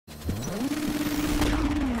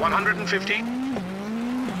150.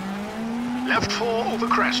 Left 4 over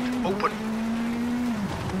crest, open.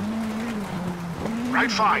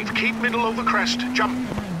 Right 5, keep middle over crest, jump.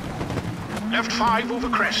 Left 5 over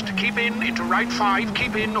crest, keep in into right 5,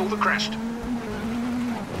 keep in over crest.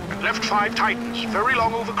 And left 5 tightens, very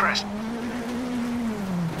long over crest.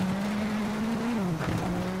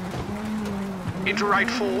 Into right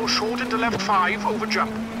 4, short into left 5 over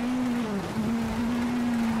jump.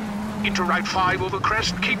 Into right 5 over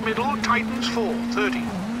crest, keep middle, tightens 4, 30.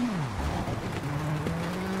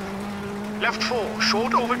 Left 4,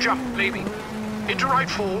 short over jump, maybe. Into right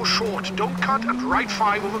 4, short, don't cut, and right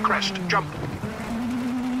 5 over crest, jump.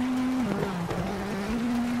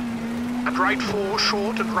 And right 4,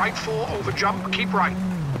 short, and right 4 over jump, keep right.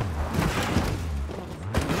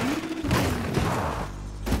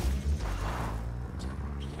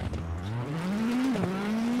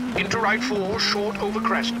 Into right 4, short over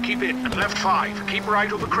crest, keep in, and left 5, keep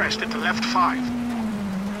right over crest into left 5.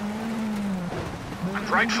 And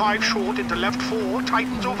right 5 short into left 4,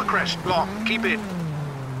 tightens over crest, long, keep in.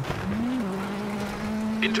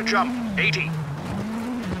 Into jump, 80.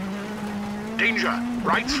 Danger,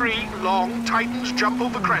 right 3, long, tightens, jump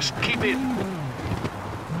over crest, keep in.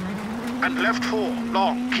 And left 4,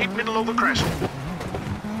 long, keep middle over crest.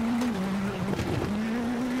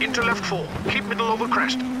 Into left 4, keep middle over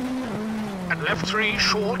crest. And left 3,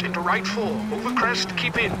 short into right 4, over crest,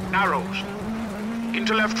 keep in, narrows.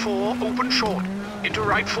 Into left 4, open short. Into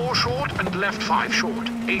right 4 short and left 5 short,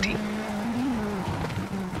 80.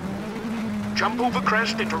 Jump over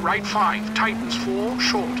crest into right 5, tightens 4,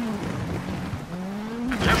 short.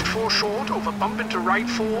 And left 4 short, over bump into right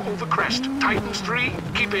 4, over crest, tightens 3,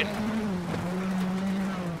 keep in.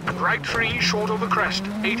 And right 3, short over crest,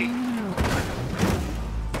 80.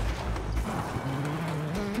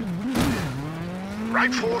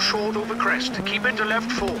 Right 4 short over crest, keep into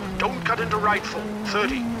left 4, don't cut into right 4,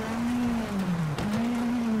 30.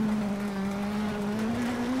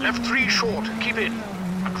 Left 3 short, keep in,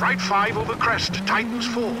 and right 5 over crest, tightens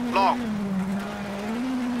 4, long.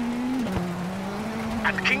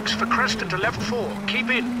 And kinks for crest into left 4, keep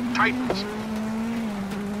in, tightens.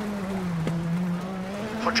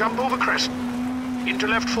 For jump over crest, into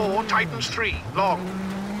left 4, tightens 3, long.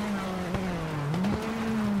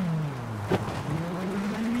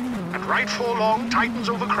 Right 4 long, tightens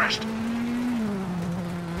over crest.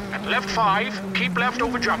 And left 5, keep left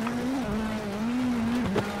over jump.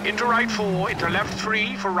 Into right 4, into left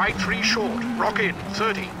 3, for right 3 short, rock in,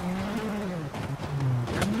 30.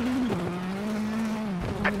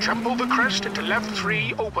 And jump over crest into left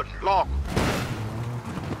 3, open, long.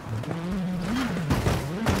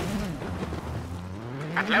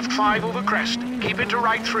 And left 5 over crest, keep into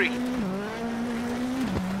right 3.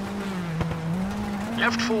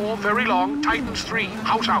 Left 4, very long, tightens 3,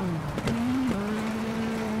 house out.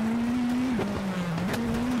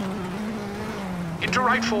 Into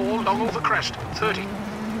right 4, long over crest, 30.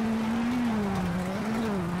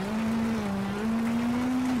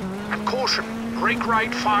 And caution, brake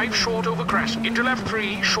right 5, short over crest. Into left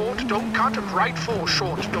 3, short, don't cut, and right 4,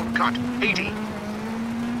 short, don't cut, 80.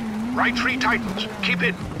 Right 3 tightens, keep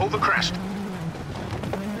in, over crest.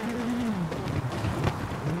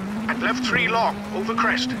 And left 3 long, over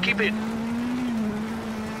crest, keep in.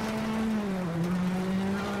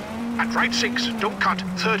 And right 6, don't cut,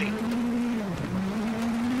 30.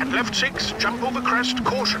 And left 6, jump over crest,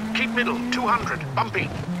 caution, keep middle, 200, bumpy.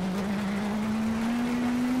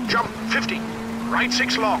 Jump, 50, right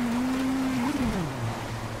 6 long.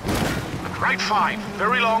 And right 5,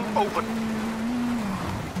 very long, open.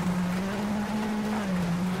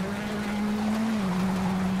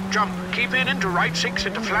 Jump, keep in into right 6,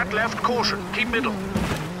 into flat left, caution, keep middle.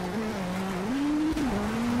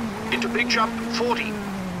 Into big jump, 40.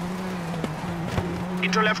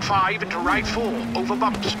 Into left 5, into right 4, over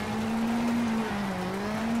bumps.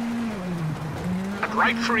 And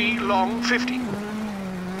right 3, long, 50.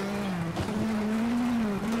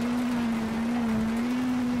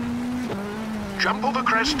 Jump over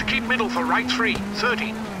crest, keep middle for right 3,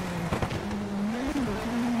 30.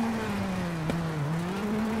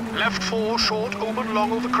 Left 4, short, open,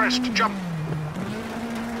 long over crest, jump.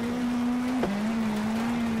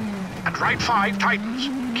 And right 5, tightens.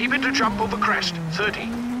 Keep into jump over crest, 30.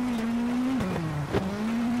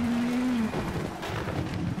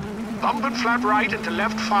 Bump and flat right into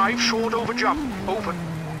left 5, short over jump, open.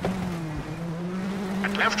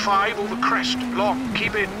 And left 5 over crest, long,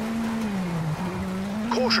 keep in.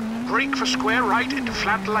 Caution, brake for square right into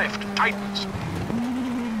flat left, tightens.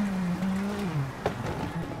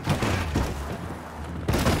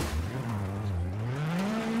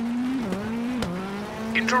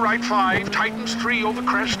 Into right 5, tightens 3 over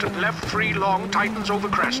crest and left 3 long, tightens over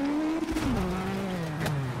crest.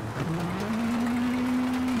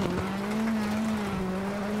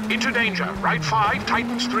 Into danger, right 5,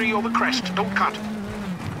 tightens 3 over crest, don't cut.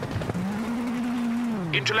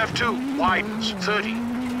 Into left 2, widens, 30.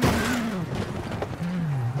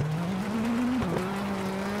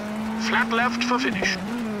 Flat left for finish.